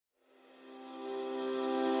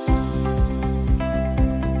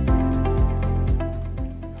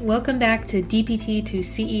Welcome back to DPT to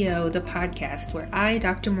CEO, the podcast where I,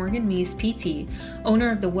 Dr. Morgan Meese, PT, owner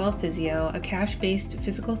of the Well Physio, a cash-based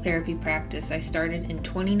physical therapy practice I started in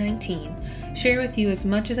 2019, share with you as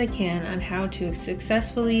much as I can on how to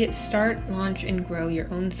successfully start, launch, and grow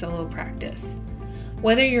your own solo practice.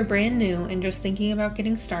 Whether you're brand new and just thinking about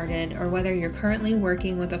getting started, or whether you're currently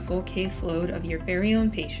working with a full caseload of your very own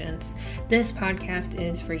patients, this podcast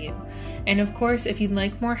is for you. And of course, if you'd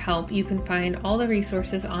like more help, you can find all the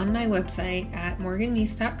resources on my website at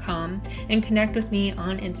morganmeese.com and connect with me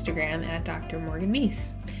on Instagram at Dr. Morgan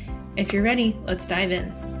Meese. If you're ready, let's dive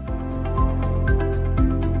in.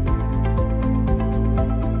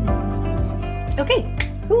 Okay.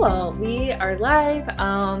 Cool. We are live.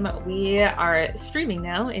 We are streaming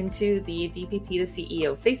now into the DPT to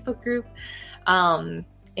CEO Facebook group.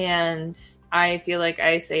 And I feel like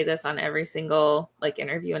I say this on every single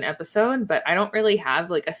interview and episode, but I don't really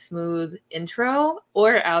have a smooth intro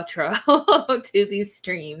or outro to these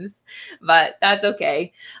streams, but that's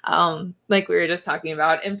okay. Like we were just talking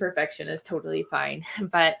about, imperfection is totally fine.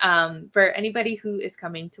 But for anybody who is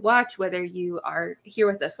coming to watch, whether you are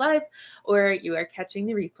here with us live or you are catching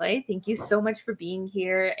the replay, thank you so much for being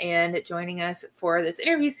here and joining us for this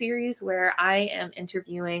interview series where I am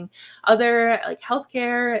interviewing other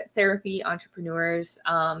healthcare therapy entrepreneurs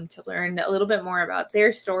to learn a little bit more about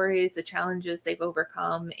their stories, the challenges they've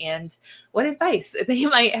overcome, and what advice they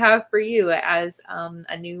might have for you as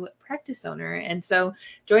a new practice owner. And so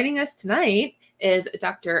joining us tonight is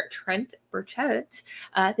Dr. Trent Burchett.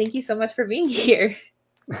 Thank you so much for being here.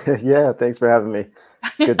 Yeah, thanks for having me.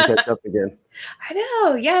 Good to catch up again. I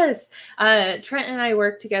know, yes. Trent and I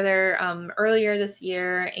worked together earlier this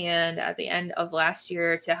year and at the end of last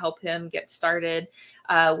year to help him get started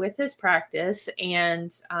with his practice.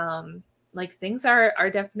 And things are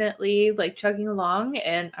definitely chugging along,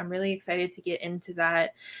 and I'm really excited to get into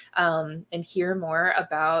that and hear more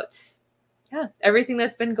about everything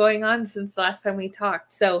that's been going on since the last time we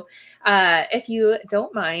talked. So if you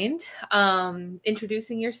don't mind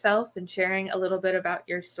introducing yourself and sharing a little bit about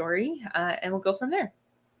your story, and we'll go from there.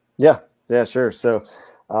 Yeah, sure. So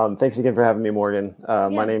thanks again for having me, Morgan.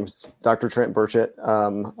 My name's Dr. Trent Burchett.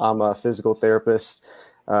 I'm a physical therapist,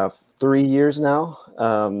 3 years now.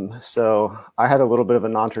 So I had a little bit of a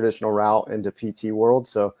non-traditional route into PT world.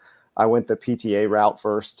 So I went the PTA route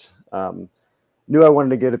first. Knew I wanted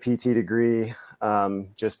to get a PT degree.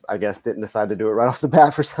 Just, I guess, didn't decide to do it right off the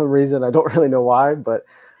bat for some reason. I don't really know why, but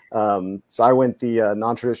so I went the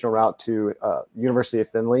non-traditional route to University of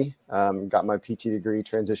Findlay, got my PT degree,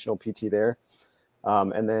 transitional PT there.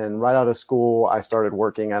 And then right out of school, I started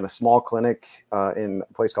working at a small clinic in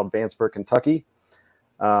a place called Vanceburg, Kentucky,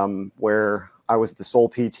 where I was the sole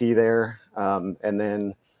PT there. And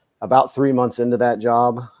then about 3 months into that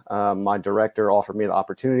job, my director offered me the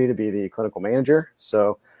opportunity to be the clinical manager.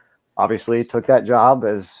 So obviously took that job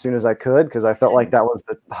as soon as I could because I felt like that was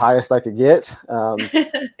the highest I could get.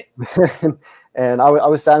 And I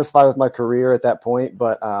was satisfied with my career at that point,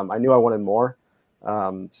 but I knew I wanted more.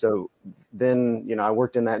 So then, I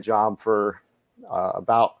worked in that job for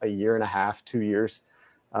about a year and a half, 2 years.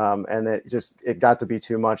 And it got to be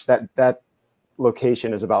too much. That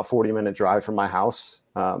location is about 40-minute drive from my house.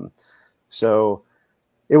 So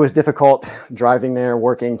it was difficult driving there,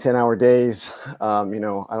 working 10-hour days. I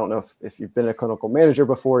don't know if you've been a clinical manager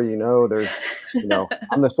before, there's,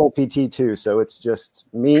 I'm the sole PT too. So it's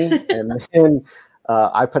just me. And then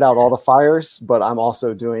I put out all the fires, but I'm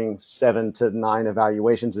also doing 7 to 9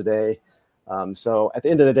 evaluations a day. So at the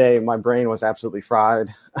end of the day, my brain was absolutely fried.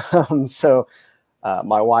 So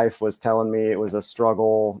my wife was telling me it was a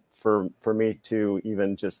struggle for me to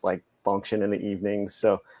even just function in the evenings.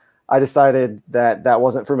 So I decided that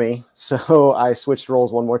wasn't for me. So I switched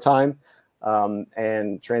roles one more time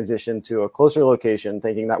and transitioned to a closer location,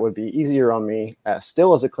 thinking that would be easier on me,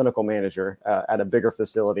 still as a clinical manager at a bigger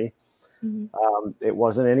facility. Mm-hmm. It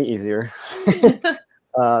wasn't any easier.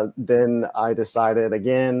 Then I decided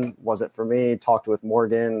again, wasn't for me, talked with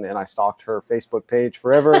Morgan and I stalked her Facebook page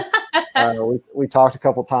forever. We talked a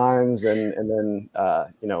couple times and then,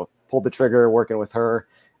 pulled the trigger working with her.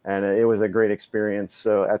 And it was a great experience.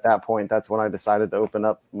 So at that point, that's when I decided to open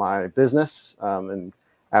up my business. And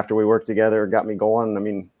after we worked together, it got me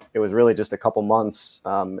going. It was really just a couple months,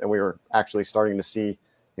 and we were actually starting to see,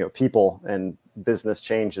 people and business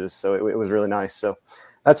changes. So it was really nice. So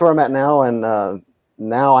that's where I'm at now. And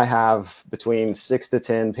now I have between 6 to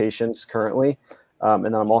 10 patients currently. And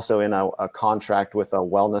then I'm also in a contract with a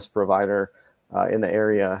wellness provider in the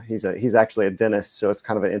area. He's actually a dentist, so it's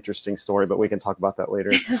kind of an interesting story, but we can talk about that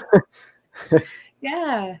later.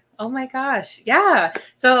 Yeah. Oh my gosh. Yeah.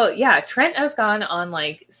 So yeah, Trent has gone on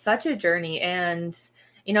like such a journey, and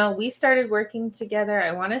we started working together,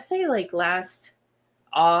 I want to say like last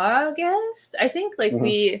August. I think like Hmm.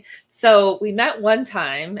 we met one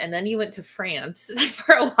time, and then you went to France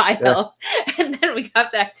for a Yeah. while, and then we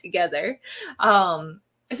got back together.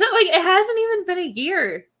 So like it hasn't even been a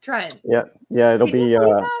year, Trent. Yeah. Yeah. It'll Can you be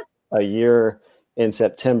believe that? a year in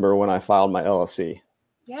September when I filed my LLC.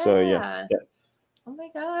 So yeah. Yeah. Yeah. Oh my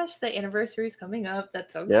gosh, the anniversary is coming up.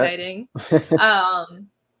 That's so Yeah. exciting. Um,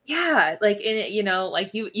 yeah, like in it,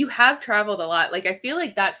 like you have traveled a lot. Like I feel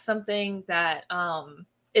like that's something that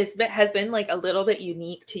has been like a little bit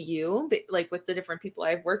unique to you, but like with the different people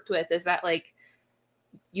I've worked with, is that like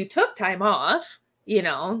you took time off,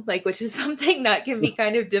 like which is something that can be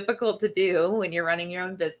kind of difficult to do when you're running your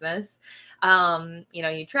own business.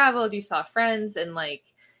 You traveled, you saw friends, and like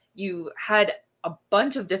you had a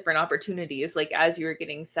bunch of different opportunities like as you were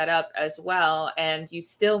getting set up as well, and you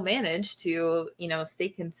still managed to stay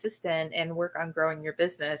consistent and work on growing your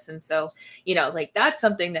business. And so like that's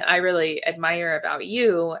something that I really admire about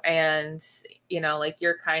you. And like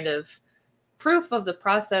you're kind of proof of the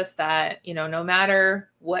process that no matter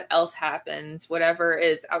what else happens, whatever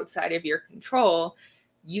is outside of your control,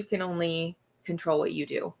 you can only control what you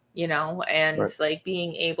do, and Right. like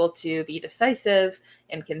being able to be decisive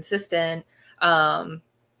and consistent,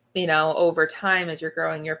 over time as you're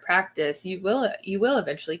growing your practice, you will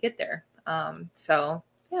eventually get there. So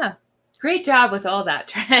yeah, great job with all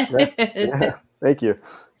that, Yeah. Trent. Yeah. Thank you.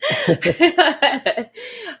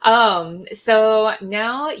 So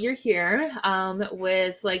now you're here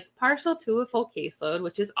with like partial to a full caseload,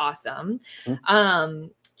 which is awesome.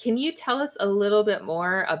 Can you tell us a little bit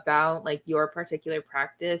more about like your particular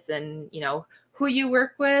practice and who you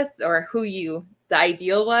work with, or who the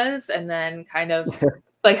ideal was, and then kind of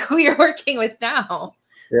like who you're working with now?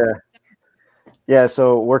 Yeah. Yeah,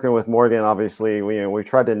 so working with Morgan, obviously, we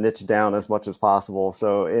tried to niche down as much as possible.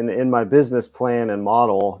 So in my business plan and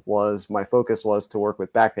model my focus was to work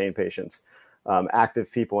with back pain patients,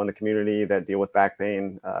 active people in the community that deal with back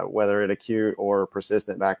pain, whether it acute or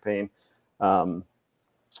persistent back pain. Um,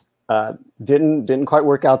 didn't quite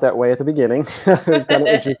work out that way at the beginning. It was kind of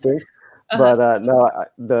interesting, Uh-huh. but no,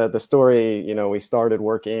 the story, we started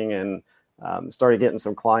working and started getting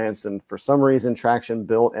some clients, and for some reason traction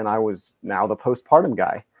built, and I was now the postpartum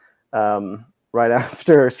guy right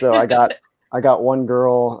after. So I got one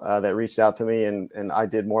girl that reached out to me, and I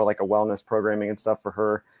did more like a wellness programming and stuff for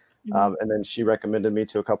her. And then she recommended me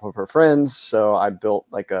to a couple of her friends. So I built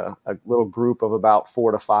like a little group of about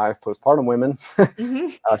 4 to 5 postpartum women,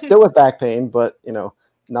 Mhm. still with back pain, but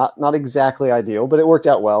not exactly ideal, but it worked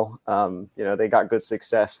out well. They got good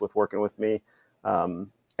success with working with me.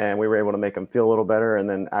 And we were able to make them feel a little better, and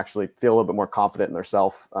then actually feel a little bit more confident in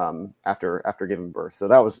themselves after giving birth. So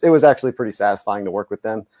it was actually pretty satisfying to work with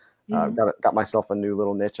them. Got myself a new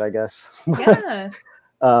little niche, I guess. Yeah.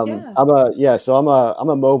 Yeah. I'm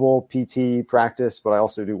a mobile PT practice, but I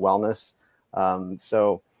also do wellness.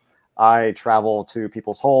 So I travel to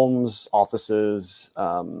people's homes, offices.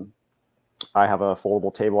 I have a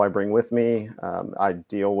foldable table I bring with me. I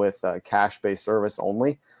deal with cash-based service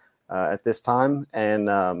only at this time. And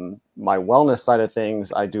my wellness side of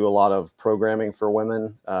things, I do a lot of programming for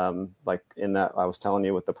women, like in that I was telling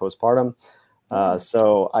you with the postpartum.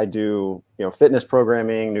 So I do, fitness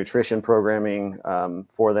programming, nutrition programming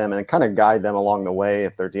for them, and kind of guide them along the way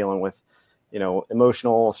if they're dealing with,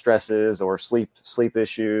 emotional stresses or sleep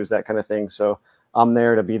issues, that kind of thing. So I'm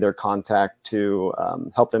there to be their contact to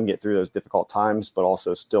help them get through those difficult times, but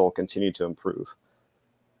also still continue to improve.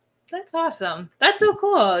 That's awesome. That's so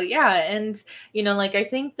cool. Yeah. And, like I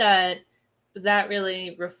think that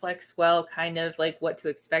really reflects well kind of like what to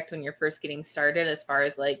expect when you're first getting started as far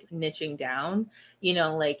as like niching down.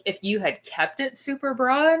 Like if you had kept it super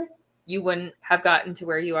broad, you wouldn't have gotten to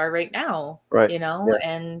where you are right now, Right. Yeah.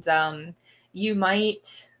 and you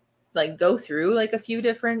might like go through like a few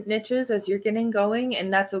different niches as you're getting going,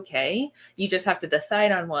 and that's okay. You just have to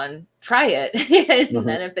decide on one, try it, and Mm-hmm.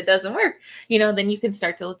 then if it doesn't work, then you can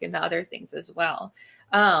start to look into other things as well.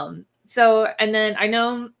 So, and then I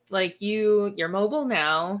know like you're mobile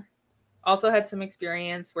now, also had some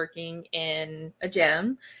experience working in a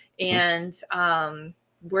gym and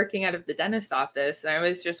working out of the dentist office. And I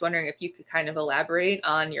was just wondering if you could kind of elaborate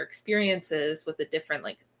on your experiences with the different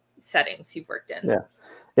like settings you've worked in. Yeah.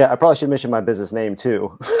 Yeah. I probably should mention my business name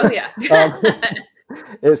too. Oh yeah.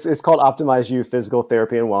 It's called Optimize You Physical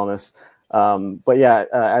Therapy and Wellness. But yeah,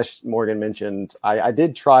 as Morgan mentioned, I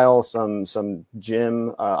did trial some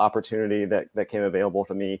gym opportunity that came available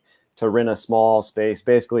to me to rent a small space,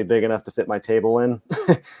 basically big enough to fit my table in.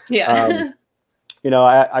 Yeah.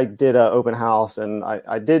 I did an open house, and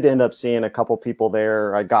I did end up seeing a couple people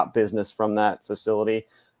there. I got business from that facility.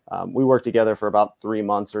 We worked together for about 3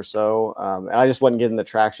 months or so, and I just wasn't getting the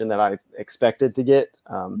traction that I expected to get.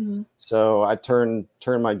 So I turned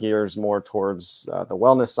my gears more towards the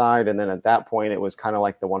wellness side, and then at that point, it was kind of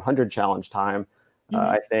like the 100 challenge time.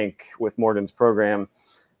 I think with Morgan's program,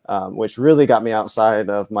 which really got me outside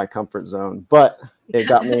of my comfort zone, but it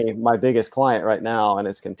got me my biggest client right now, and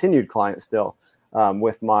it's continued client still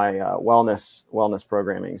with my wellness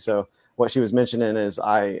programming. So what she was mentioning is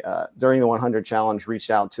I, during the 100 challenge,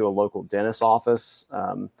 reached out to a local dentist office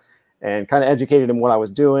and kind of educated him what I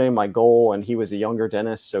was doing, my goal. And he was a younger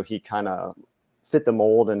dentist, so he kind of fit the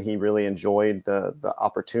mold, and he really enjoyed the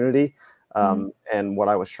opportunity and what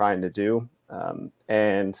I was trying to do.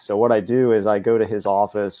 And so what I do is I go to his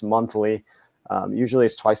office monthly. Usually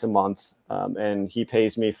it's twice a month. And he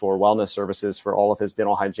pays me for wellness services for all of his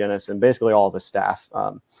dental hygienists and basically all of his staff.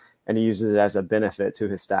 And he uses it as a benefit to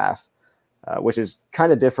his staff, which is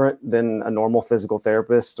kind of different than a normal physical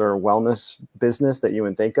therapist or wellness business that you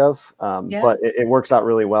would think of. But it works out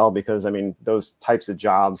really well because, I mean, those types of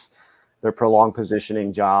jobs, they're prolonged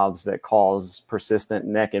positioning jobs that cause persistent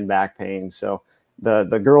neck and back pain. So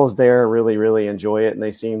the girls there really, really enjoy it, and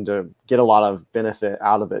they seem to get a lot of benefit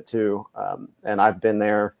out of it too. And I've been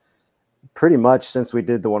there pretty much since we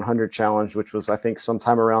did the 100 challenge, which was, I think,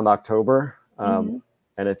 sometime around October. And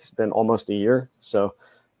it's been almost a year. So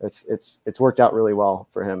it's worked out really well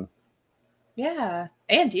for him. Yeah.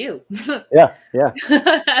 And you. Yeah.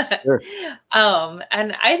 Sure.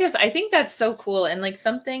 And I think that's so cool. And like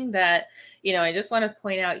something that, I just want to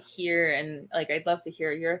point out here, and like, I'd love to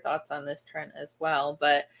hear your thoughts on this, Trent, as well.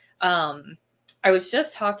 But, I was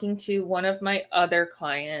just talking to one of my other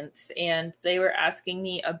clients, and they were asking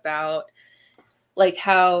me about like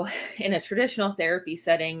how in a traditional therapy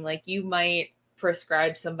setting, like you might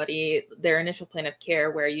prescribe somebody their initial plan of care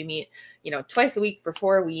where you meet, twice a week for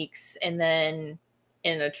 4 weeks. And then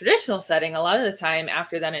in a traditional setting, a lot of the time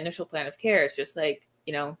after that initial plan of care, it's just like,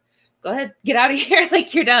 go ahead, get out of here.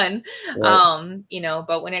 Like you're done. Right.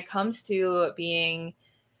 But when it comes to being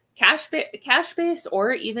cash based,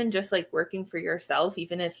 or even just like working for yourself,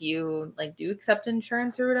 even if you like do accept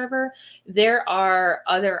insurance or whatever, there are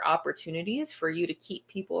other opportunities for you to keep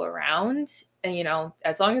people around, and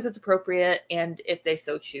as long as it's appropriate and if they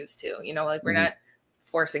so choose to, like we're not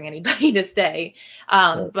forcing anybody to stay.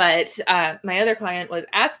 But my other client was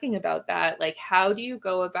asking about that, like how do you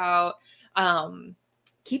go about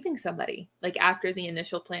keeping somebody like after the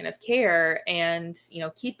initial plan of care and,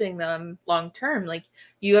 keeping them long term. Like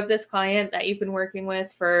you have this client that you've been working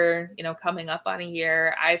with for, coming up on a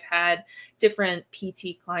year. I've had different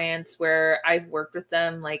PT clients where I've worked with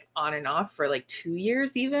them like on and off for like 2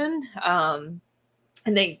 years even. And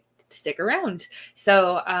they stick around.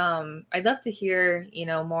 So I'd love to hear,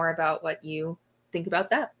 more about what you think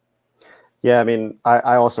about that. Yeah, I mean,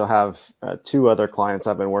 I also have 2 other clients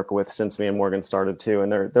I've been working with since me and Morgan started too,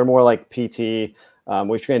 and they're more like PT.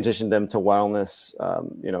 We've transitioned them to wellness,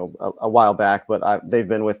 a while back, but they've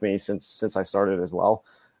been with me since I started as well.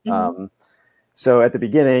 So at the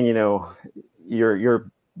beginning,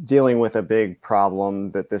 you're dealing with a big problem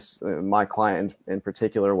that my client in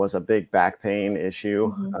particular was a big back pain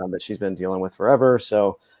issue that she's been dealing with forever.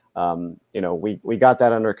 So we got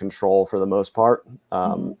that under control for the most part.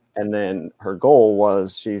 And then her goal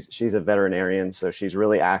was she's a veterinarian, so she's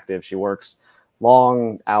really active. She works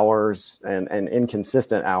long hours and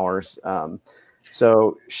inconsistent hours.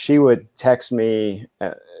 So she would text me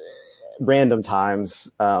at random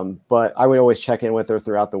times, but I would always check in with her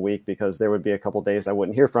throughout the week because there would be a couple days I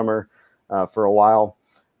wouldn't hear from her for a while.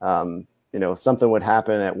 Something would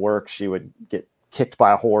happen at work. She would get kicked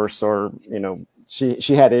by a horse, or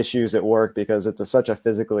she had issues at work because it's such a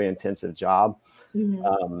physically intensive job.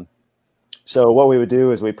 So what we would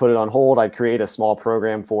do is we put it on hold. I'd create a small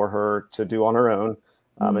program for her to do on her own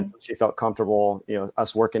until she felt comfortable,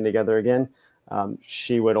 us working together again.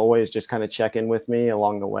 She would always just kind of check in with me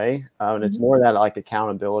along the way. And it's more that like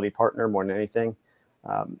accountability partner more than anything.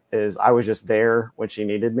 Is I was just there when she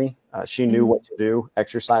needed me. She knew what to do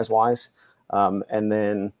exercise wise. And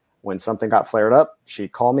then when something got flared up,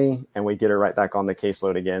 she'd call me and we'd get her right back on the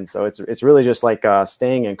caseload again. So it's really just like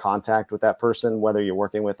staying in contact with that person, whether you're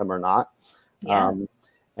working with them or not. Yeah.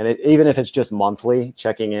 And even if it's just monthly,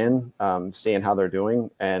 checking in, seeing how they're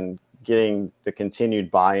doing and getting the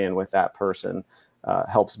continued buy-in with that person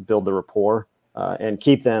helps build the rapport and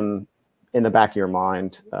keep them in the back of your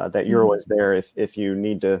mind that you're always there if you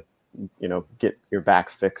need to, get your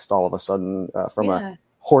back fixed all of a sudden from a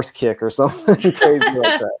horse kick or something crazy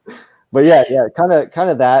like that. But yeah, kind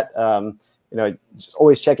of that, just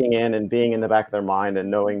always checking in and being in the back of their mind and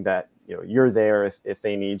knowing that, you're there if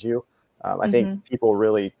they need you. I think people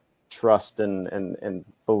really trust and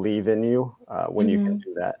believe in you when you can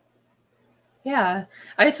do that. Yeah,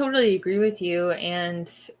 I totally agree with you.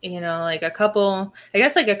 And, like a couple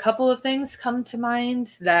of things come to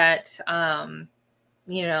mind that,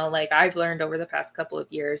 like I've learned over the past couple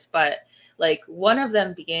of years, but like one of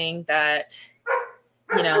them being that,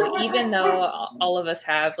 even though all of us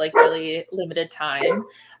have like really limited time,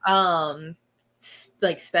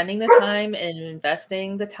 like spending the time and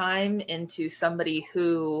investing the time into somebody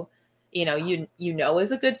who,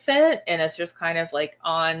 is a good fit, and it's just kind of like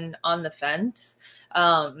on the fence,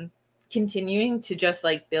 continuing to just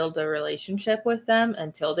like build a relationship with them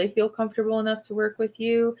until they feel comfortable enough to work with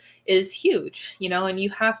you is huge, and you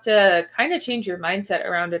have to kind of change your mindset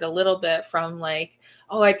around it a little bit from like,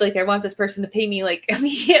 oh, I want this person to pay me like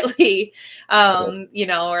immediately,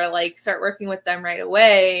 or like start working with them right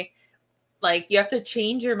away. Like you have to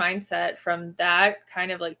change your mindset from that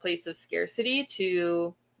kind of like place of scarcity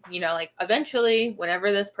to, like eventually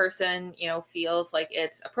whenever this person, feels like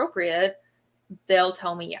it's appropriate, they'll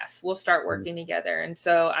tell me yes, we'll start working together. And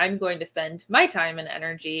so I'm going to spend my time and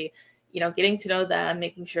energy, getting to know them,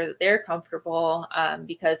 making sure that they're comfortable,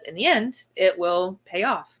 because in the end, it will pay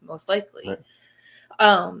off most likely. Right.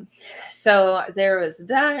 So there was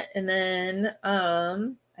that. And then I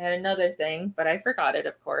had another thing, but I forgot it,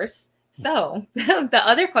 of course. So the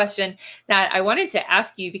other question that I wanted to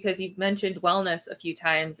ask you, because you've mentioned wellness a few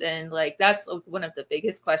times, and like that's one of the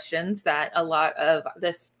biggest questions that a lot of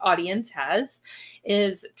this audience has,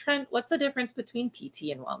 is Trent, what's the difference between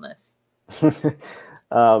PT and wellness?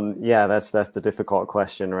 Yeah, that's the difficult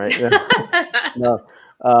question, right? No,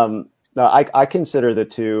 I consider the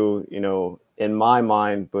two, in my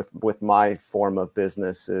mind, with my form of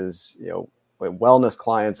business is, wellness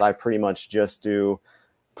clients, I pretty much just do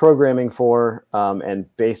programming for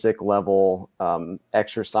and basic level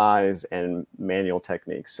exercise and manual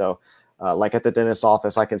techniques. So like at the dentist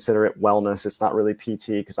office, I consider it wellness. It's not really PT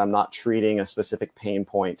because I'm not treating a specific pain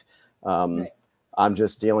point. Right. I'm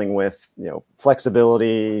just dealing with,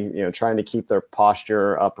 flexibility, trying to keep their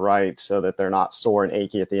posture upright so that they're not sore and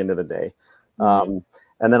achy at the end of the day. And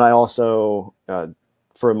then I also,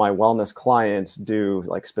 for my wellness clients, do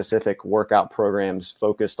like specific workout programs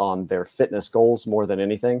focused on their fitness goals more than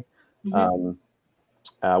anything.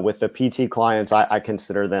 With the PT clients, I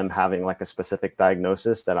consider them having like a specific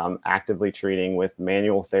diagnosis that I'm actively treating with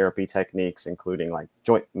manual therapy techniques, including like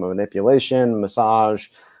joint manipulation, massage,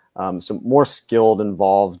 some more skilled,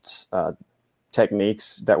 involved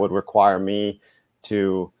techniques that would require me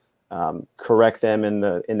to correct them in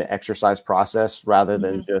the exercise process rather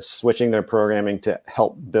than just switching their programming to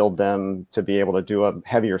help build them to be able to do a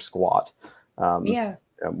heavier squat.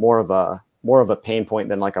 More of a pain point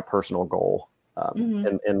than like a personal goal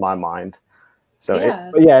in my mind. So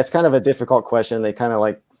it's kind of a difficult question. They kind of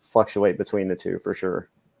like fluctuate between the two for sure.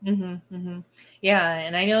 Yeah.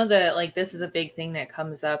 And I know that like this is a big thing that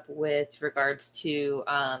comes up with regards to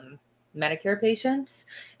Medicare patients.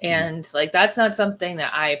 And like, that's not something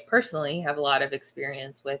that I personally have a lot of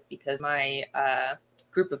experience with, because my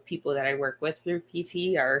group of people that I work with through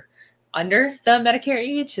PT are under the Medicare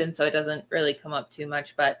age. And so it doesn't really come up too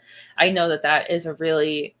much, but I know that that is a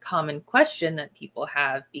really common question that people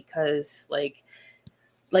have, because like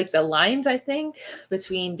the lines, I think,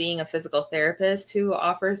 between being a physical therapist who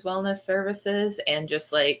offers wellness services and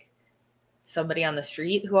just like somebody on the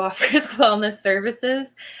street who offers wellness services,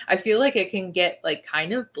 I feel like it can get like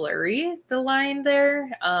kind of blurry, the line there.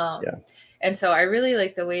 And so I really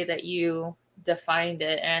like the way that you defined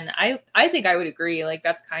it. And I think I would agree. Like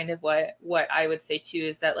that's kind of what I would say too,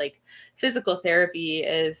 is that like physical therapy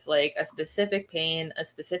is like a specific pain, a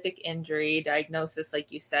specific injury diagnosis,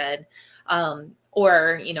 like you said,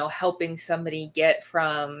 or, helping somebody get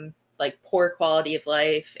from like poor quality of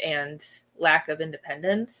life and lack of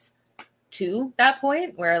independence to that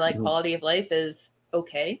point where like quality of life is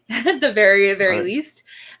okay at the very, very least,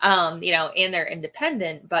 and they're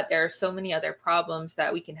independent, but there are so many other problems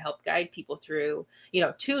that we can help guide people through,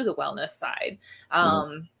 to the wellness side.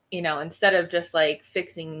 Instead of just like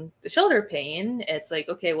fixing the shoulder pain, it's like,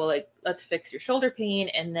 okay, well, like let's fix your shoulder pain.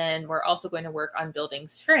 And then we're also going to work on building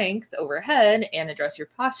strength overhead and address your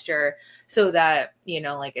posture so that,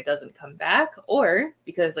 like it doesn't come back. Or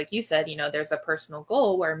because like you said, there's a personal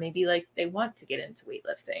goal where maybe like they want to get into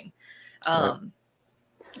weightlifting.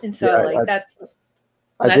 And so that's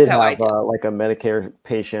I did have like a Medicare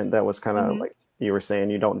patient that was kind of like you were saying,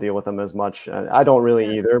 you don't deal with them as much. I don't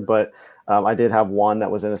really either, but I did have one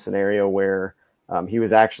that was in a scenario where he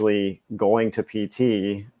was actually going to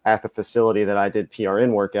PT at the facility that I did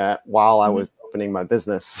PRN work at while I was opening my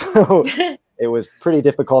business. So it was pretty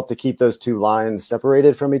difficult to keep those two lines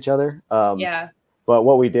separated from each other. Yeah. But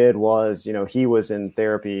what we did was, he was in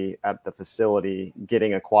therapy at the facility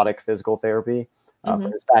getting aquatic physical therapy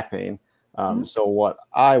for his back pain. So what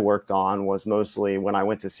I worked on was mostly when I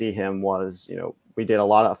went to see him was, we did a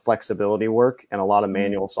lot of flexibility work and a lot of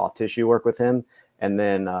manual soft tissue work with him. And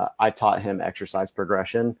then I taught him exercise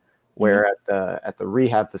progression, where at the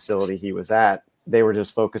rehab facility he was at, they were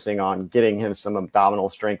just focusing on getting him some abdominal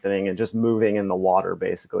strengthening and just moving in the water,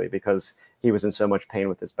 basically, because he was in so much pain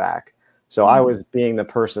with his back. So I was being the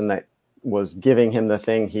person that was giving him the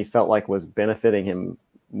thing he felt like was benefiting him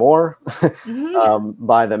more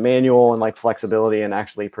by the manual and like flexibility and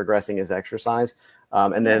actually progressing his exercise.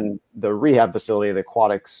 And then the rehab facility, the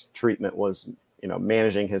aquatics treatment was,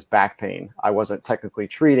 managing his back pain. I wasn't technically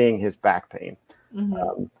treating his back pain.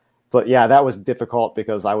 But yeah, that was difficult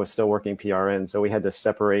because I was still working PRN. So we had to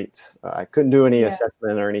separate. I couldn't do any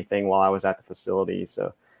assessment or anything while I was at the facility.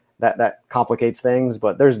 So that complicates things,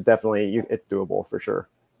 but there's definitely, it's doable for sure.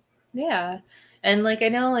 Yeah. And like, I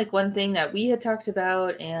know like one thing that we had talked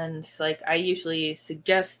about, and like, I usually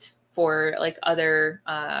suggest for like other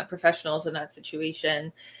professionals in that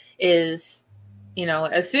situation is,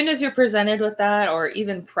 as soon as you're presented with that, or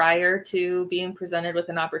even prior to being presented with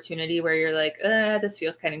an opportunity where you're like, this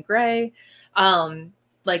feels kind of gray,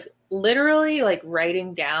 like literally like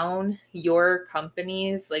writing down your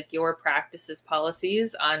company's, like your practice's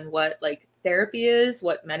policies on what like therapy is,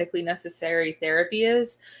 what medically necessary therapy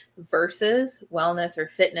is versus wellness or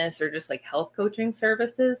fitness or just like health coaching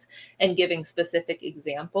services, and giving specific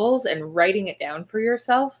examples and writing it down for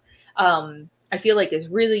yourself. I feel like is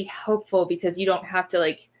really helpful, because you don't have to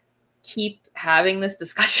like keep having this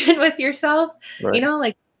discussion with yourself, Right.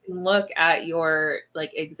 like look at your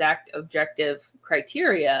like exact objective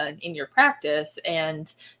criteria in your practice,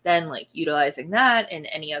 and then like utilizing that in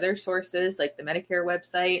any other sources like the Medicare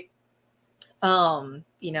website, and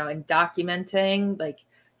documenting like,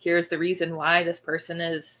 here's the reason why this person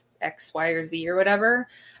is X, Y, or Z or whatever.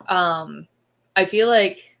 I feel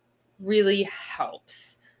like really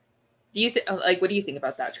helps. Do you what do you think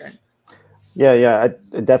about that, Trent? Yeah,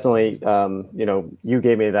 I definitely. You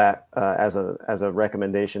gave me that as a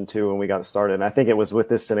recommendation too when we got started. And I think it was with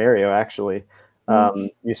this scenario actually.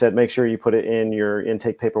 You said make sure you put it in your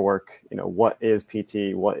intake paperwork. What is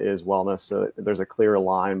PT, what is wellness, so there's a clear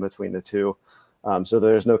line between the two, so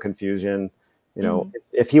there's no confusion.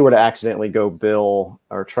 If he were to accidentally go bill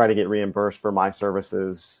or try to get reimbursed for my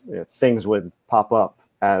services, things would pop up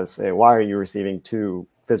as, why are you receiving two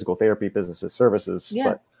physical therapy businesses services?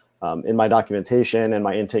 Yeah. But in my documentation and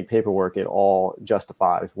my intake paperwork, it all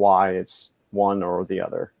justifies why it's one or the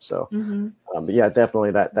other. So, but yeah,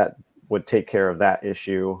 definitely that would take care of that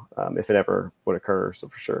issue if it ever would occur. So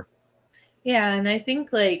for sure. Yeah. And I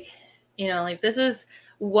think like, this is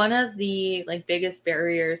one of the like biggest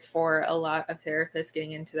barriers for a lot of therapists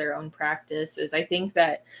getting into their own practice is I think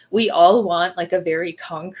that we all want like a very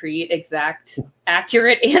concrete, exact,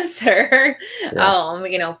 accurate answer,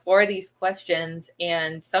 for these questions.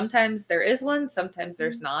 And sometimes there is one, sometimes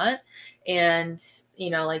there's not. And,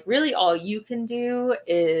 like really all you can do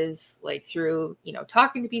is like through,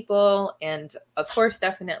 talking to people, and of course,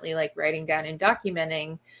 definitely like writing down and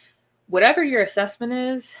documenting whatever your assessment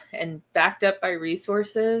is, and backed up by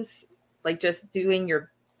resources, like just doing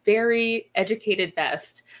your very educated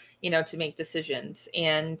best, to make decisions.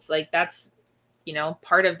 And like, that's,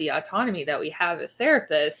 part of the autonomy that we have as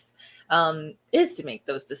therapists, is to make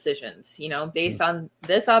those decisions, based on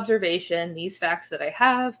this observation, these facts that I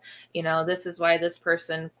have, this is why this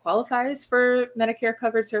person qualifies for Medicare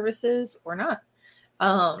covered services or not.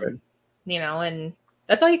 And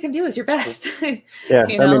that's all you can do is your best. Yeah. I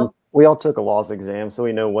mean, we all took a laws exam, so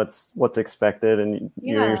we know what's expected, and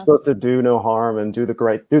you're supposed to do no harm and do the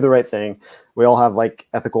right thing. We all have like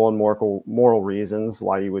ethical and moral reasons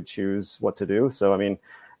why you would choose what to do. So I mean,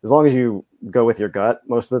 as long as you go with your gut,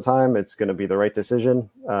 most of the time it's going to be the right decision.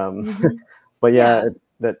 But yeah,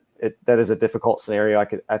 that is a difficult scenario.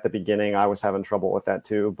 At the beginning, I was having trouble with that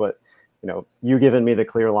too. But you giving me the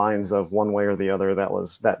clear lines of one way or the other, that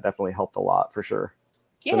definitely helped a lot for sure.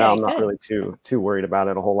 So now I'm not really too worried about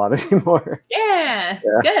it a whole lot anymore. Yeah.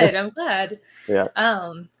 Good. I'm glad. Yeah.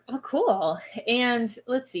 Oh, cool. And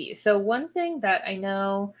let's see. So one thing that I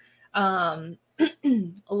know,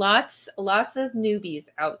 lots of newbies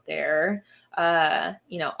out there,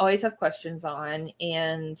 always have questions on,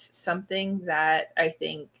 and something that I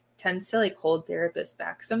think tends to like hold therapists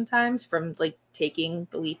back sometimes from like taking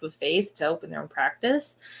the leap of faith to open their own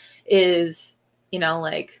practice is, you know,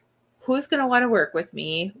 like, who's going to want to work with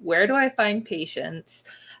me? Where do I find patients?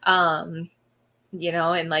 You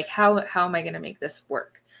know, and like, how am I going to make this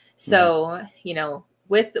work? So, you know,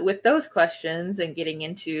 with those questions and getting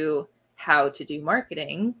into how to do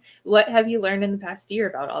marketing, what have you learned in the past year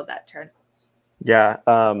about all that, Trent? Yeah,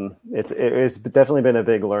 it's definitely been a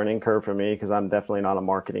big learning curve for me because I'm definitely not a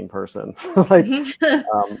marketing person. Like,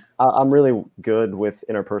 I'm really good with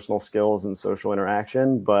interpersonal skills and social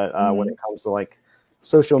interaction, but when it comes to like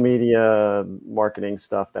social media marketing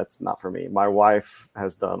stuff, that's not for me. My wife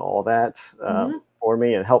has done all that for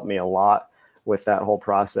me and helped me a lot with that whole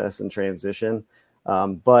process and transition.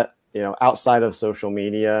 But you know, outside of social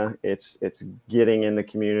media, it's getting in the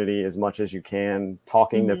community as much as you can,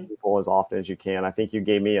 talking to people as often as you can. I think you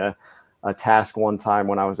gave me a task one time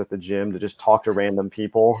when I was at the gym to just talk to random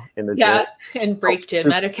people in the gym. And break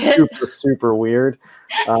gym etiquette. Super weird.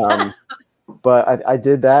 But I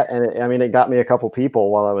did that, and I mean, it got me a couple people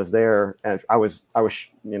while I was there, and I was,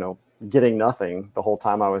 you know, getting nothing the whole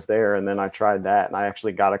time I was there. And then I tried that, and I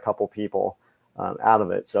actually got a couple people out of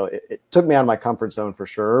it. So it took me out of my comfort zone for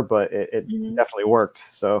sure, but it definitely worked.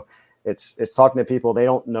 So it's talking to people. They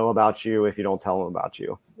don't know about you if you don't tell them about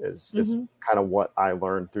you is kind of what I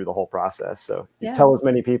learned through the whole process. So you tell as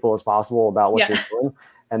many people as possible about what you're doing,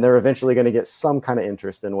 and they're eventually going to get some kind of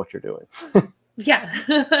interest in what you're doing.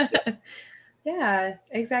 Yeah,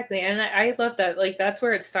 exactly. And I love that. Like, that's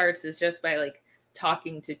where it starts, is just by like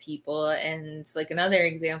talking to people. And like another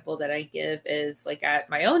example that I give is like at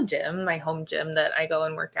my own gym, my home gym that I go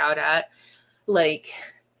and work out at. Like,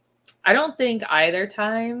 I don't think either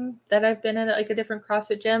time that I've been at like a different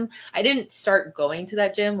CrossFit gym, I didn't start going to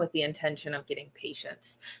that gym with the intention of getting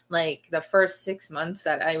patients. Like the first 6 months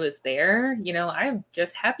that I was there, you know, I'm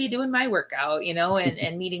just happy doing my workout, you know,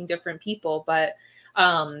 and meeting different people. But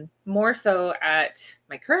more so at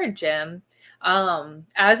my current gym,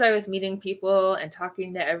 as I was meeting people and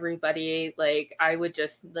talking to everybody, like I would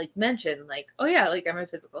just like mention like, oh yeah, like I'm a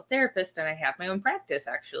physical therapist and I have my own practice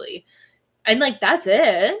actually. And like, that's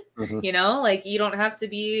it, you know, like you don't have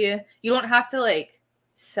to like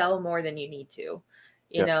sell more than you need to,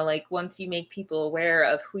 you know, like once you make people aware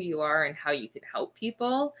of who you are and how you can help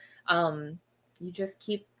people, you just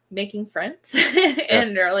keep making friends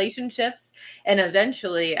and relationships. And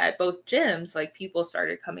eventually at both gyms, like people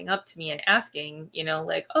started coming up to me and asking, you know,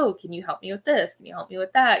 like, oh, can you help me with this? Can you help me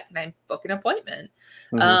with that? Can I book an appointment?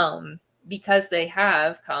 Because they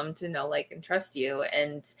have come to know, like, and trust you.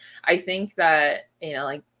 And I think that, you know,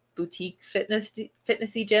 like boutique fitnessy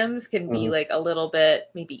gyms can be like a little bit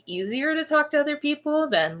maybe easier to talk to other people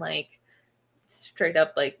than like straight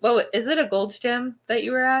up like, whoa, is it a Gold's Gym that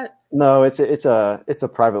you were at? No, it's a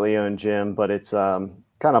privately owned gym, but it's kind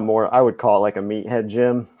of more, I would call it like a meathead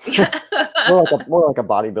gym. more like a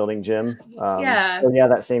bodybuilding gym. So yeah,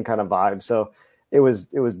 that same kind of vibe. So it was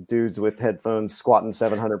dudes with headphones squatting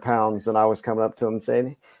 700 pounds, and I was coming up to them and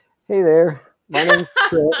saying, "Hey there, my name's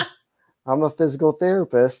Trent. I'm a physical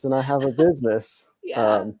therapist, and I have a business."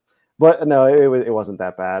 But no, it wasn't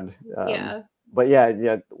that bad. But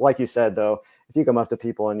yeah, like you said though, if you come up to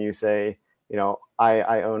people and you say, you know,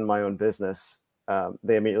 I own my own business,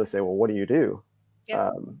 they immediately say, well, what do you do?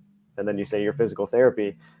 And then you say your physical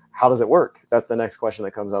therapy. How does it work? That's the next question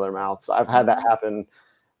that comes out of their mouth. So I've had that happen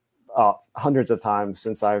hundreds of times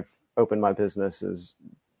since I've opened my business. Is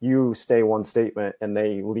you say one statement and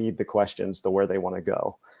they lead the questions to where they want to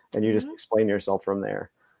go, and you just explain yourself from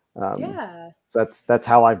there. So that's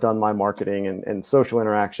how I've done my marketing and social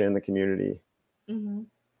interaction in the community.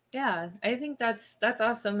 Yeah, I think that's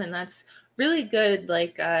awesome, and that's really good.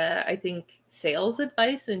 Like, I think sales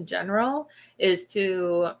advice in general is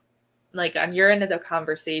to, like, on your end of the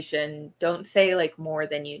conversation, don't say like more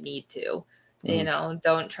than you need to. You know,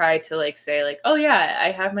 don't try to like say like, oh yeah,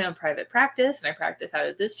 I have my own private practice and I practice out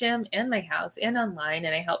of this gym and my house and online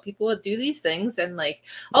and I help people do these things, and like,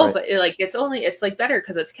 oh, but like it's like better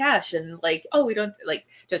because it's cash, and like, oh, we don't like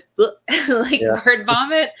just like bird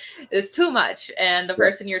vomit is too much, and the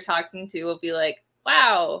person you're talking to will be like,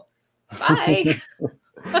 wow, bye.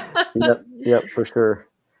 Yep, for sure.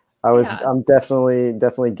 I'm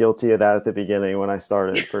definitely guilty of that at the beginning when I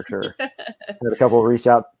started, for sure. I had a couple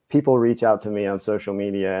people reach out to me on social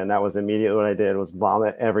media, and that was immediately what I did, was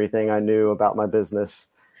vomit everything I knew about my business.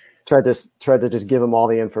 Tried to just give them all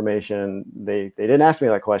the information. They didn't ask me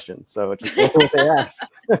that question, so it just wasn't what they asked.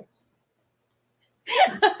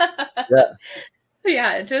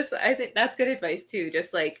 Just, I think that's good advice too.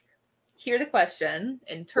 Just like hear the question,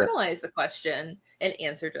 internalize the question, and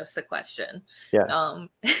answer just the question. Yeah.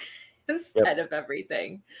 Instead of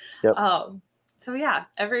everything. Yep. So yeah,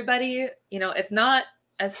 everybody, it's not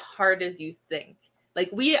as hard as you think. Like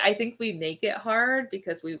I think we make it hard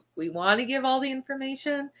because we want to give all the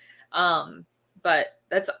information. But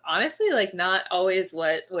that's honestly like not always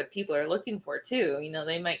what people are looking for too.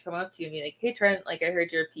 They might come up to you and be like, "Hey Trent, like I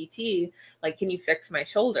heard you're a PT, like can you fix my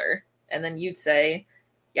shoulder?" And then you'd say,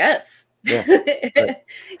 "Yes." Yeah. Right.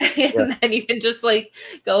 And then you can just like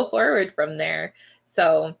go forward from there.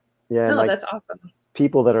 So yeah, no, like, that's awesome.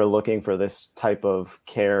 People that are looking for this type of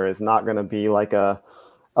care is not going to be like a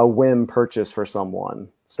whim purchase for someone.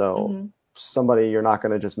 So somebody, you're not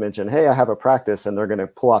going to just mention, "Hey, I have a practice," and they're going to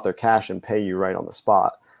pull out their cash and pay you right on the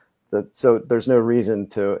spot. So there's no reason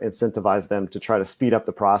to incentivize them to try to speed up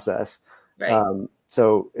the process. Right.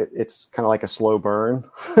 So it's kind of like a slow burn.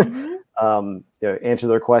 Answer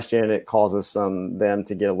their question. It causes them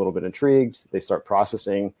to get a little bit intrigued. They start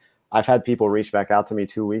processing. I've had people reach back out to me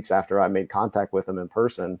 2 weeks after I made contact with them in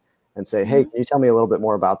person and say, "Hey, can you tell me a little bit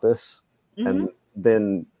more about this?" And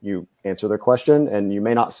then you answer their question, and you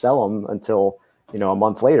may not sell them until, a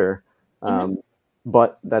month later.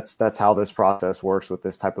 But that's how this process works with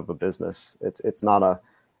this type of a business. It's not a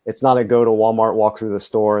go to Walmart, walk through the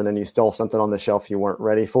store, and then you stole something on the shelf you weren't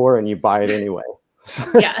ready for and you buy it anyway.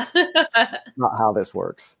 Yeah. That's not how this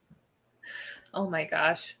works. Oh my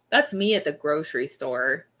gosh. That's me at the grocery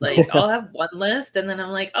store. Like I'll have one list and then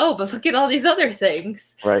I'm like, "Oh, but look at all these other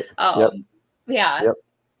things." Right. Yeah. Yep.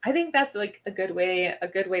 I think that's like a good way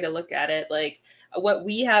to look at it. Like what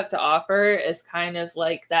we have to offer is kind of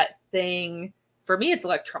like that thing. For me, it's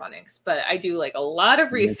electronics, but I do like a lot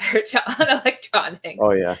of research on electronics.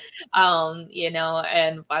 Oh yeah.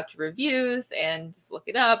 And watch reviews and just look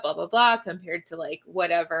it up, blah, blah, blah, compared to like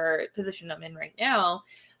whatever position I'm in right now.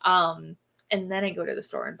 And then I go to the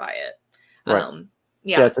store and buy it. Right.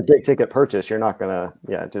 Yeah, it's a big ticket purchase. You're not gonna,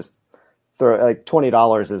 just throw like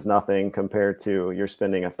 $20 is nothing compared to you're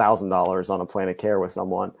spending $1,000 on a plan of care with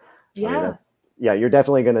someone. Yeah. You're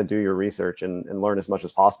definitely going to do your research and learn as much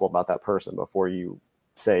as possible about that person before you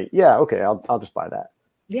say, "Yeah, okay, I'll just buy that."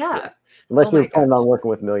 Yeah. Unless you're planning on working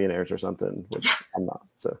with millionaires or something, which I'm not.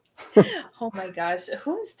 So. Oh my gosh,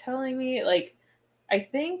 who was telling me? Like, I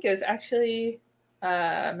think it was actually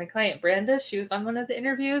my client Brenda. She was on one of the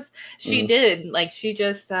interviews. She did like she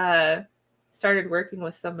just started working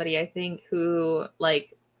with somebody, I think, who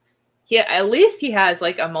like. Yeah, at least he has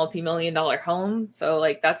like a multi-million-dollar home. So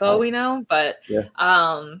like that's all we know. But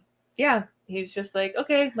he's just like,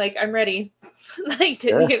 "Okay, like I'm ready." Like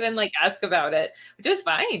didn't even like ask about it, which is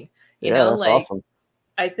fine. That's like awesome.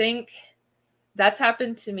 I think that's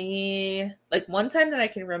happened to me like one time that I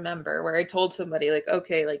can remember where I told somebody like,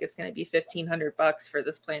 "Okay, like it's gonna be $1,500 for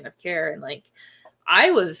this plan of care." And like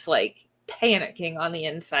I was like panicking on the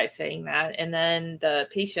inside saying that, and then the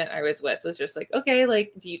patient I was with was just like, "Okay,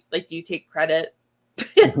 like do you take credit?"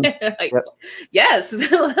 Like yes.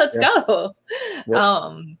 Let's go.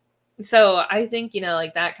 So I think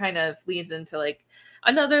like that kind of leads into like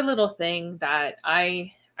another little thing that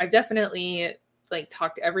I've definitely like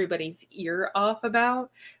talked everybody's ear off about,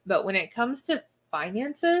 but when it comes to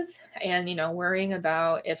finances and worrying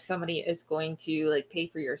about if somebody is going to like pay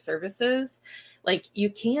for your services, like you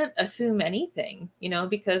can't assume anything,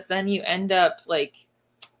 because then you end up like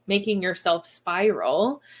making yourself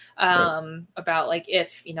spiral about like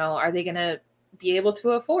if are they gonna be able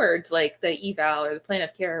to afford like the eval or the plan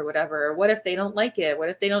of care or whatever. What if they don't like it? What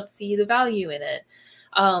if they don't see the value in it?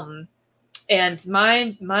 And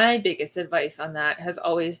my biggest advice on that has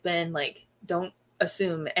always been like, don't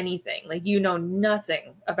assume anything. Like,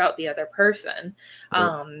 nothing about the other person.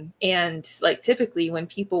 And like typically when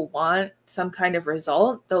people want some kind of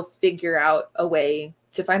result, they'll figure out a way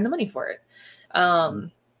to find the money for it.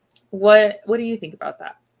 What do you think about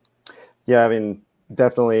that? Yeah, I mean,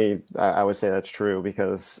 definitely I would say that's true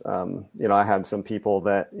because I had some people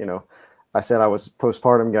that I said I was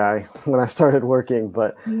postpartum guy when I started working,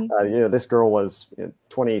 but this girl was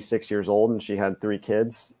 26 years old and she had 3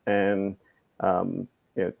 kids, and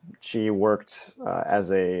she worked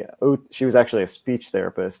she was actually a speech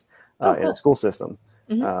therapist in a school system.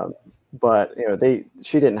 But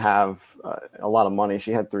she didn't have a lot of money.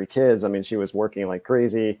 She had 3 kids. I mean, she was working like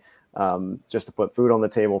crazy just to put food on the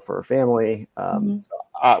table for her family.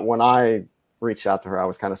 So when I reached out to her, I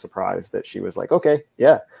was kind of surprised that she was like, "Okay,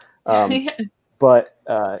 yeah." But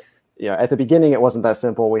at the beginning, it wasn't that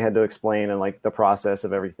simple. We had to explain and like the process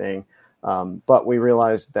of everything. But we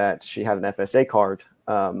realized that she had an FSA card,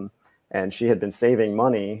 and she had been saving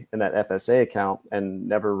money in that FSA account and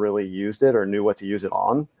never really used it or knew what to use it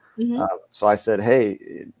on. Hmm. So I said,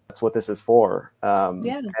 hey, that's what this is for.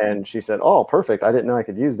 Yeah. And she said, oh, perfect. I didn't know I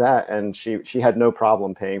could use that. And she had no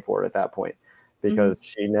problem paying for it at that point Hmm. because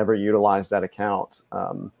she never utilized that account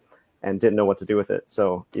and didn't know what to do with it.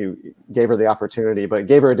 So you gave her the opportunity, but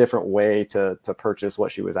gave her a different way to purchase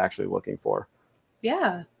what she was actually looking for.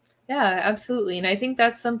 Yeah. Yeah, absolutely. And I think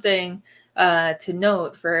that's something to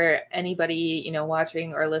note for anybody,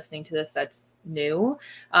 watching or listening to this that's new.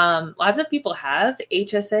 Lots of people have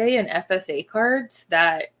HSA and FSA cards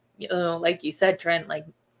that, like you said, Trent, like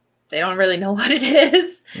they don't really know what it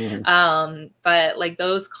is. Mm-hmm. But like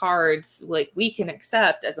those cards, like we can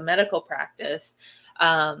accept as a medical practice.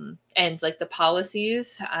 And like the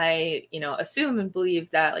policies, I, assume and believe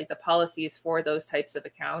that like the policies for those types of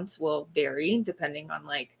accounts will vary depending on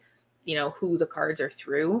like, who the cards are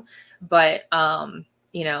through. But,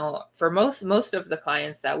 for most of the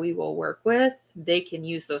clients that we will work with, they can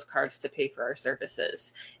use those cards to pay for our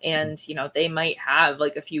services. And, they might have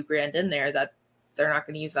like a few grand in there that they're not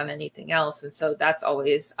going to use on anything else. And so that's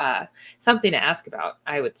always something to ask about,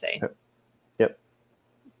 I would say. Yep.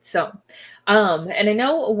 So, and I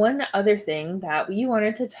know one other thing that we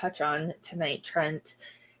wanted to touch on tonight, Trent,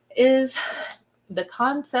 is the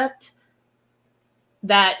concept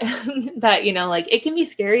that that like it can be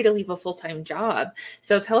scary to leave a full-time job.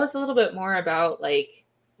 So tell us a little bit more about like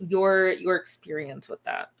your experience with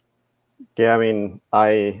that. Yeah, I mean,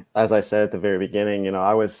 as I said at the very beginning,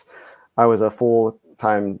 I was a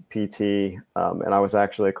full-time PT, and I was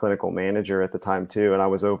actually a clinical manager at the time too, and I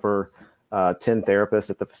was over 10 therapists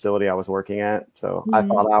at the facility I was working at. So I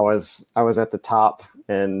thought I was at the top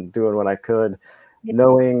and doing what I could,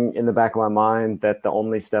 knowing in the back of my mind that the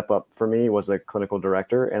only step up for me was a clinical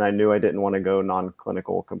director, and I knew I didn't want to go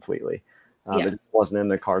non-clinical completely. It just wasn't in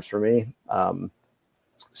the cards for me.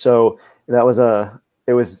 So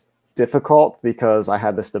it was difficult because I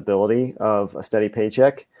had the stability of a steady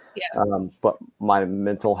paycheck. But my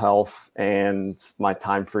mental health and my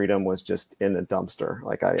time freedom was just in the dumpster.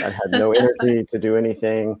 Like I had no energy to do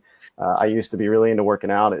anything. I used to be really into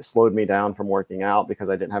working out. It slowed me down from working out because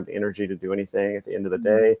I didn't have the energy to do anything at the end of the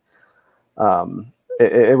day.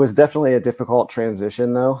 It was definitely a difficult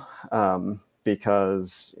transition though,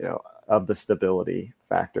 because, of the stability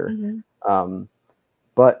factor.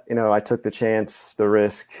 But, I took the chance, the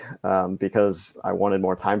risk, because I wanted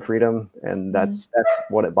more time freedom, and that's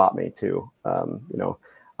what it bought me too.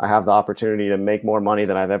 I have the opportunity to make more money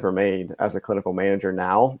than I've ever made as a clinical manager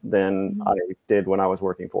now than I did when I was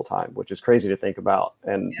working full time, which is crazy to think about.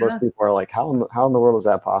 And most people are like, how in the world is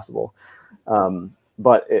that possible?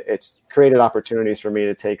 But it's created opportunities for me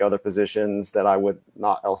to take other positions that I would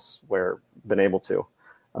not elsewhere been able to.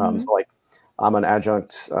 So like, I'm an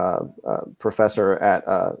adjunct professor at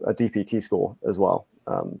a DPT school as well.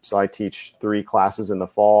 So I teach 3 classes in the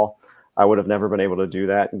fall. I would have never been able to do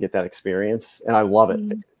that and get that experience. And I love it.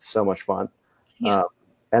 It's so much fun.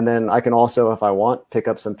 And then I can also, if I want, pick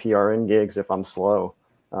up some PRN gigs if I'm slow.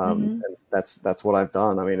 And that's what I've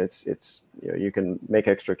done. I mean, it's you can make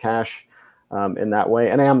extra cash in that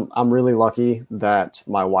way. And I'm really lucky that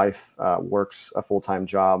my wife works a full-time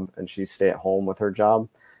job and she stay at home with her job.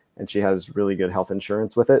 And she has really good health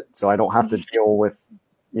insurance with it. So I don't have to deal with,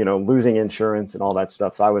 losing insurance and all that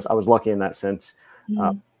stuff. So I was lucky in that sense.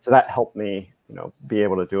 So that helped me, be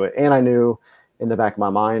able to do it. And I knew in the back of my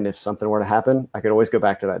mind, if something were to happen, I could always go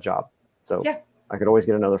back to that job. So I could always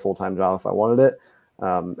get another full-time job if I wanted it.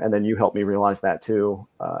 And then you helped me realize that too,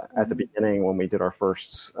 at the beginning when we did our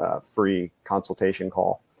first free consultation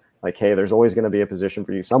call. Like, hey, there's always going to be a position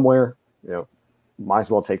for you somewhere, might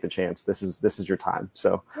as well take the chance. This is your time.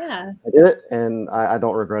 So I did it, and I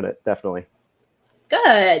don't regret it. Definitely.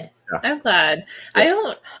 Good. I'm glad. I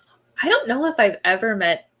don't know if I've ever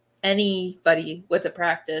met anybody with a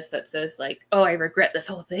practice that says like, oh, I regret this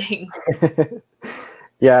whole thing.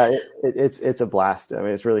 Yeah, it's a blast. I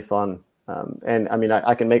mean, it's really fun. And I mean,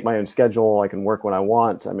 I can make my own schedule. I can work when I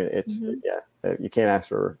want. I mean, you can't ask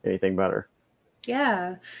for anything better.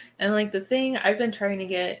 Yeah. And like the thing I've been trying to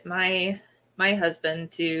get my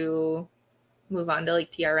husband to move on to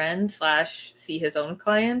like PRN / see his own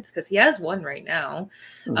clients, because he has one right now.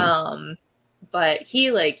 But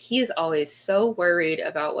he's always so worried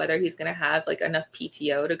about whether he's going to have like enough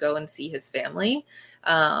PTO to go and see his family.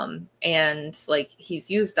 And like he's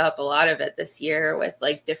used up a lot of it this year with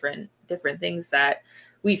like different things that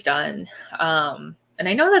we've done. And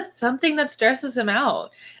I know that's something that stresses him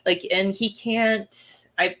out. Like, and he can't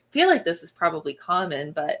I feel like this is probably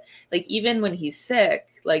common, but like even when he's sick,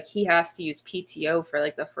 like he has to use PTO for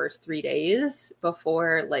like the first 3 days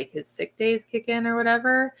before like his sick days kick in or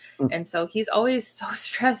whatever. And so he's always so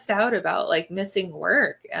stressed out about like missing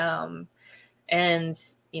work. And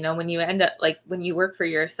when you end up like when you work for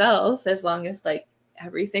yourself, as long as like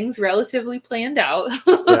everything's relatively planned out,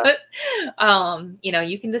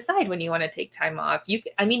 you can decide when you want to take time off. You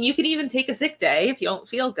could even take a sick day if you don't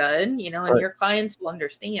feel good, and your clients will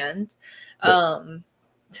understand.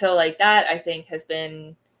 So like that, I think, has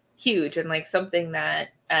been huge, and like something that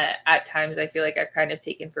at times I feel like I've kind of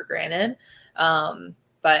taken for granted.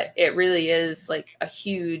 But it really is like a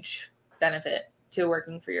huge benefit to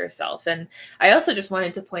working for yourself. And I also just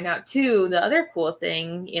wanted to point out too, the other cool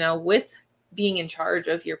thing, with being in charge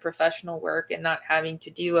of your professional work and not having to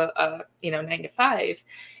do a 9 to 5,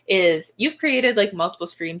 is you've created like multiple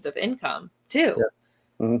streams of income too.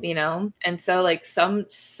 And so like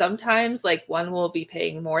sometimes like one will be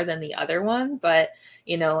paying more than the other one, but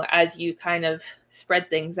as you kind of spread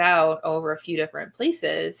things out over a few different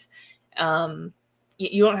places,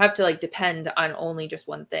 you don't have to like depend on only just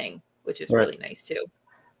one thing, which is really nice too.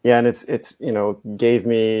 Yeah. And it's, gave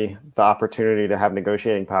me the opportunity to have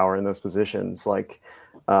negotiating power in those positions. Like,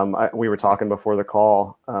 we were talking before the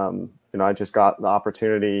call, I just got the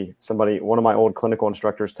opportunity. One of my old clinical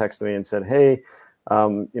instructors texted me and said, "Hey,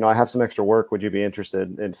 I have some extra work. Would you be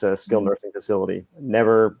interested?" It's a skilled nursing facility.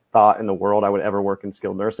 Never thought in the world I would ever work in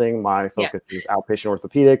skilled nursing. My focus is outpatient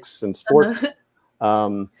orthopedics and sports.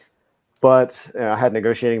 But I had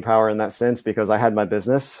negotiating power in that sense because I had my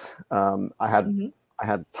business. I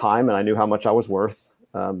had time, and I knew how much I was worth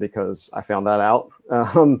because I found that out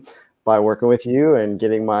by working with you and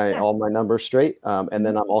getting all my numbers straight. And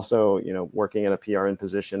then I'm also, working at a PRN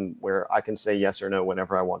position where I can say yes or no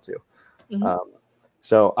whenever I want to.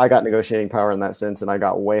 So I got negotiating power in that sense, and I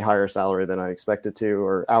got way higher salary than I expected to,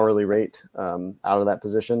 or hourly rate out of that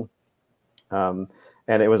position. And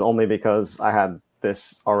it was only because I had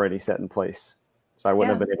this already set in place. So I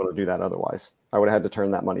wouldn't have been able to do that otherwise. I would have had to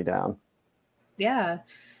turn that money down. Yeah.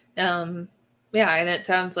 And it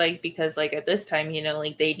sounds like because like at this time,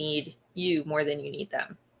 like they need you more than you need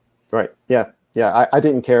them. Right. Yeah. Yeah. I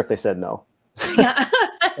didn't care if they said no.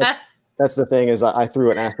 That's the thing, is I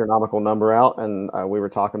threw an astronomical number out, and we were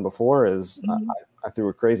talking before I threw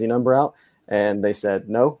a crazy number out, and they said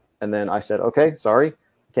no. And then I said, "Okay, sorry,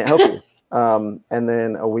 can't help you." And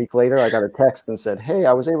then a week later, I got a text and said, "Hey,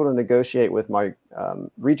 I was able to negotiate with my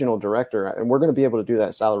regional director, and we're going to be able to do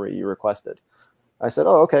that salary you requested." I said,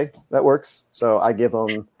 "Oh, okay, that works." So I give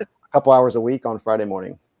them a couple hours a week on Friday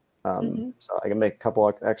morning. So I can make a couple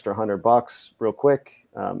extra $100 real quick.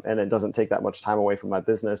 And it doesn't take that much time away from my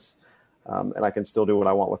business. And I can still do what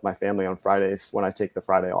I want with my family on Fridays when I take the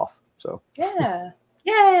Friday off. So yeah.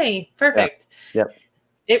 Yay. Perfect. Yeah.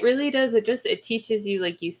 It really does. It teaches you,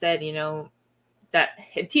 like you said, that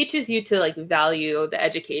it teaches you to like value the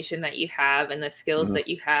education that you have and the skills that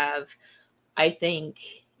you have. I think,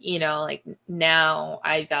 like now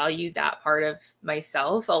I value that part of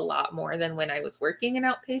myself a lot more than when I was working in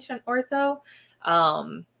outpatient ortho.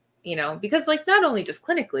 Because like not only just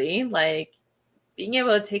clinically, like being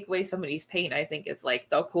able to take away somebody's pain, I think is like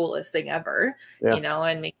the coolest thing ever,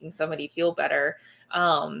 and making somebody feel better.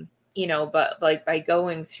 But like by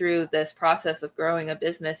going through this process of growing a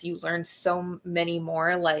business, you learn so many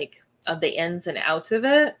more like of the ins and outs of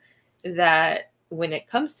it, that when it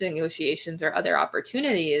comes to negotiations or other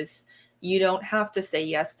opportunities, you don't have to say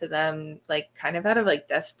yes to them like kind of out of like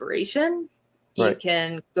desperation. You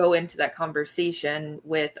can go into that conversation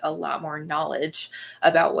with a lot more knowledge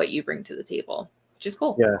about what you bring to the table, which is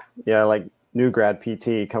cool. Yeah. Like new grad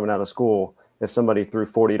PT coming out of school, if somebody threw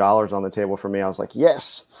 $40 on the table for me, I was like,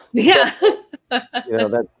 yes. Yeah.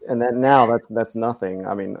 Now that's nothing.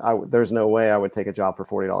 I mean, there's no way I would take a job for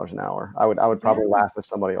 $40 an hour. I would probably laugh if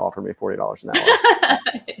somebody offered me $40 an hour.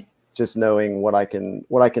 Just knowing what I can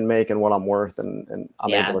make and what I'm worth, and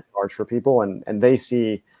I'm able to charge for people, and they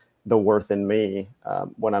see the worth in me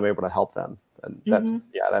when I'm able to help them. And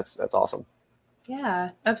that's awesome. Yeah,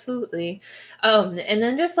 absolutely. And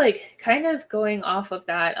then just like kind of going off of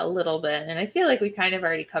that a little bit, and I feel like we kind of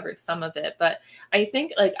already covered some of it, but I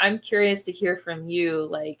think like I'm curious to hear from you,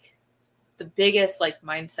 like the biggest like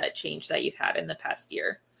mindset change that you've had in the past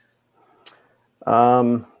year.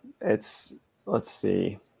 Let's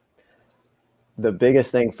see. The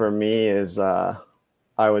biggest thing for me is I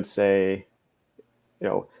would say,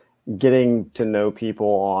 getting to know people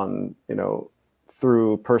on,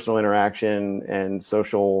 through personal interaction and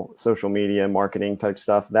social media marketing type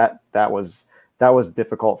stuff. That was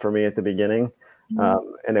difficult for me at the beginning.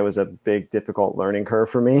 And and it was a big, difficult learning curve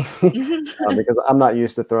for me because I'm not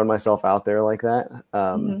used to throwing myself out there like that.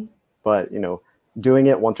 But, doing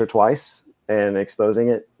it once or twice and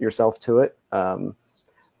exposing yourself to it,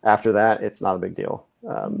 after that, it's not a big deal.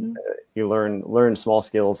 You learn small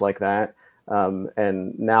skills like that.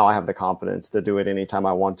 And now I have the confidence to do it anytime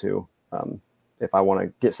I want to. If I want to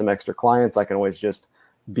get some extra clients, I can always just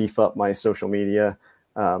beef up my social media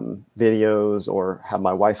videos, or have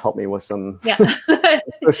my wife help me with some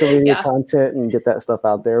social media content and get that stuff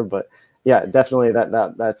out there. But yeah, definitely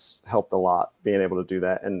that's helped a lot, being able to do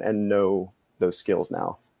that and know those skills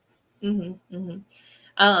now. And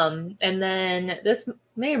then this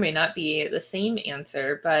may or may not be the same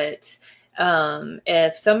answer, but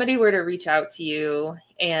if somebody were to reach out to you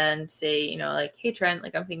and say, like, hey, Trent,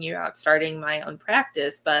 like, I'm thinking about starting my own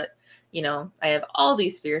practice, but, I have all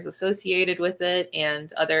these fears associated with it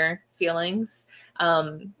and other feelings.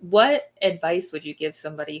 What advice would you give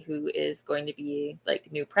somebody who is going to be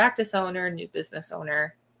like new practice owner, new business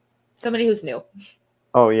owner, somebody who's new?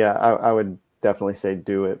 Oh yeah, I would definitely say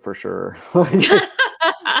do it for sure.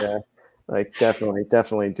 Yeah, like definitely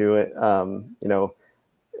do it.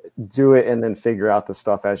 Do it and then figure out the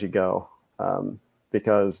stuff as you go.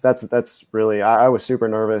 Because that's really, I was super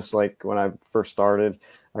nervous. Like when I first started,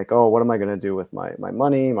 like, oh, what am I going to do with my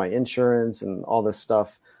money, my insurance and all this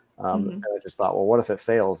stuff? And I just thought, well, what if it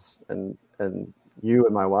fails? And you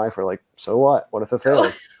and my wife are like, so what? What if it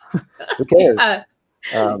fails? Who cares?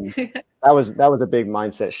 That was a big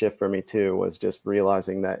mindset shift for me too, was just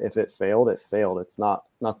realizing that if it failed, it failed. It's not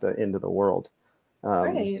the end of the world.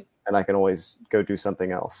 Right. And I can always go do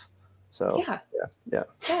something else. So yeah,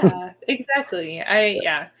 exactly.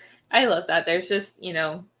 I love that. There's just,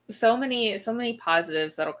 so many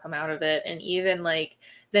positives that'll come out of it. And even like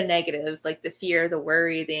the negatives, like the fear, the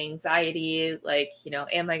worry, the anxiety, like,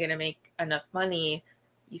 am I going to make enough money?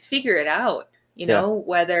 You figure it out,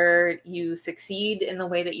 whether you succeed in the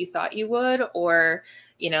way that you thought you would, or,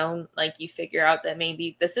 like you figure out that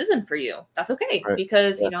maybe this isn't for you. That's okay. Right.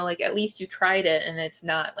 Because, like at least you tried it and it's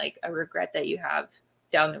not like a regret that you have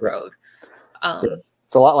down the road.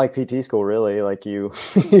 It's a lot like PT school, really. Like you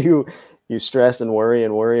stress and worry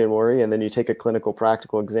and worry and worry, and then you take a clinical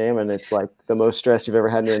practical exam and it's like the most stress you've ever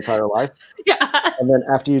had in your entire life. And then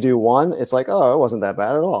after you do one, it's like, oh, it wasn't that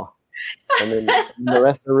bad at all. And then the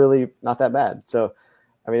rest are really not that bad. So,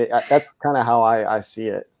 I mean, that's kind of how I see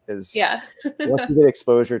it, is once you get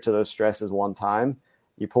exposure to those stresses one time,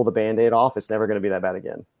 you pull the Band-Aid off, it's never going to be that bad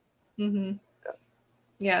again.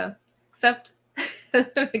 Yeah.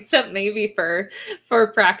 Except maybe for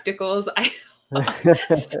practicals.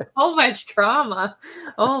 So much trauma.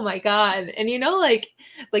 Oh my God. And like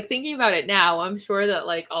thinking about it now, I'm sure that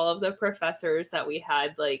like all of the professors that we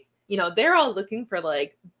had, like, they're all looking for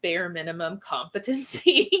like bare minimum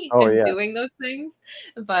competency in doing those things.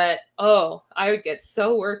 But I would get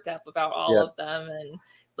so worked up about all of them, and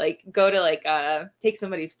like go to like take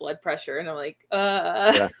somebody's blood pressure, and I'm like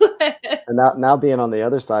And now being on the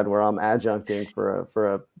other side where I'm adjuncting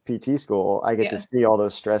for a PT school, I get to see all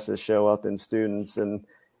those stresses show up in students. And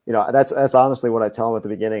that's honestly what I tell them at the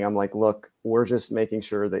beginning. I'm like, look, we're just making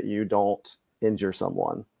sure that you don't injure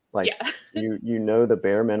someone. Like you the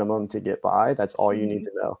bare minimum to get by. That's all you need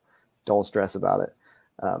to know. Don't stress about it.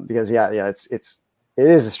 Because it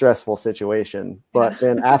is a stressful situation. But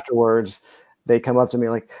then afterwards they come up to me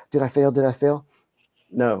like, did I fail?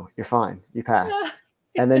 No, you're fine. You passed.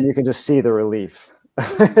 And then you can just see the relief.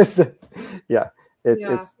 It's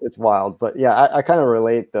wild. But I kind of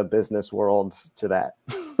relate the business world to that.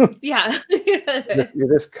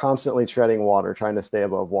 You're just constantly treading water, trying to stay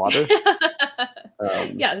above water.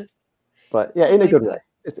 But in a good way.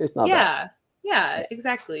 It's not bad. Yeah,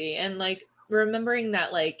 exactly. And like remembering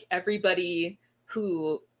that like everybody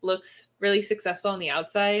who looks really successful on the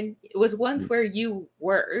outside, it was once where you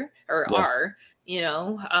were or are,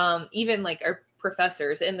 even like our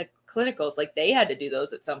professors in the clinicals, like they had to do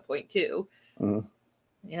those at some point too.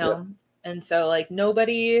 And so like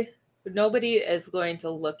nobody is going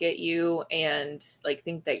to look at you and like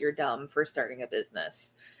think that you're dumb for starting a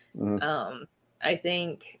business. I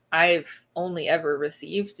think I've only ever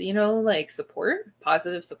received, like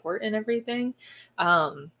positive support and everything.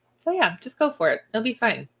 So just go for it. It'll be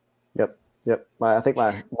fine. Yep. I think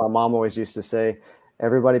my mom always used to say,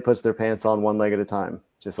 everybody puts their pants on one leg at a time,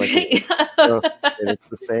 just like so it's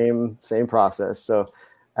the same process. So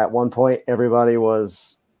at one point, everybody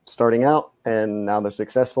was starting out and now they're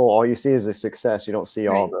successful. All you see is the success. You don't see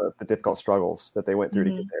all the difficult struggles that they went through to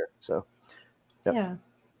get there. So,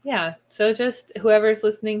 Yeah. So just whoever's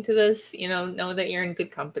listening to this, know that you're in good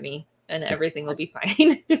company and everything will be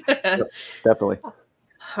fine. Definitely.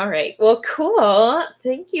 All right. Well, cool.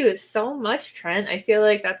 Thank you so much, Trent. I feel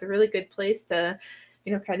like that's a really good place to,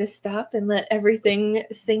 kind of stop and let everything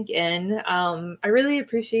sink in. I really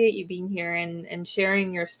appreciate you being here and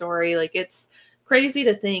sharing your story. Like, it's crazy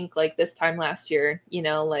to think like this time last year,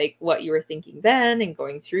 like what you were thinking then and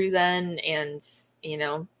going through then and,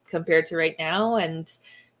 compared to right now and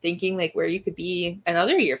thinking like where you could be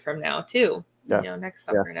another year from now too, next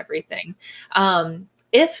summer and everything.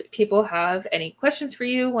 If people have any questions for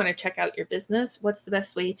you, want to check out your business, what's the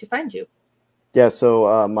best way to find you? Yeah,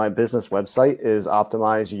 so my business website is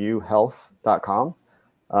optimizeyouhealth.com.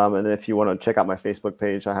 And then if you want to check out my Facebook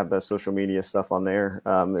page, I have the social media stuff on there.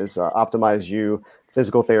 Is Optimize You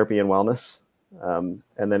Physical Therapy and Wellness. And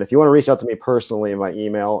then if you want to reach out to me personally, my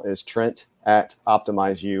email is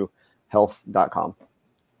trent@optimizeyouhealth.com.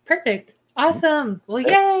 Perfect. Awesome. Well,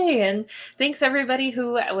 yay. And thanks everybody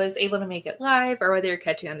who was able to make it live or whether you're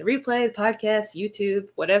catching on the replay, the podcast, YouTube,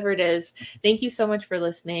 whatever it is. Thank you so much for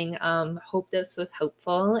listening. Hope this was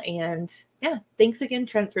helpful. And yeah, thanks again,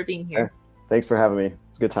 Trent, for being here. Thanks for having me.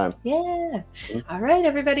 It's a good time. Yeah. All right,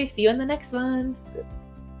 everybody. See you in the next one.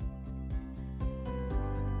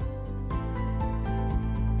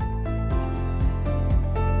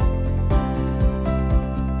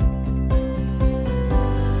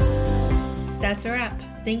 That's a wrap.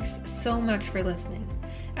 Thanks so much for listening.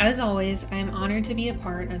 As always, I am honored to be a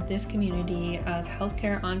part of this community of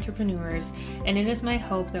healthcare entrepreneurs, and it is my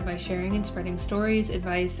hope that by sharing and spreading stories,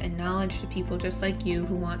 advice, and knowledge to people just like you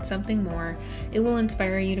who want something more, it will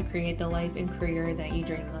inspire you to create the life and career that you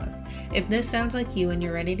dream of. If this sounds like you and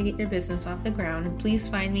you're ready to get your business off the ground, please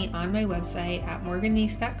find me on my website at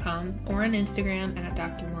morganmeese.com or on Instagram at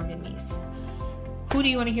Dr. Morgan Meese. Who do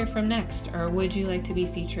you want to hear from next, or would you like to be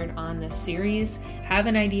featured on this series? Have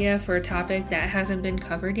an idea for a topic that hasn't been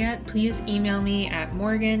covered yet? Please email me at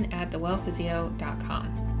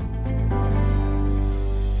morgan@thewellphysio.com.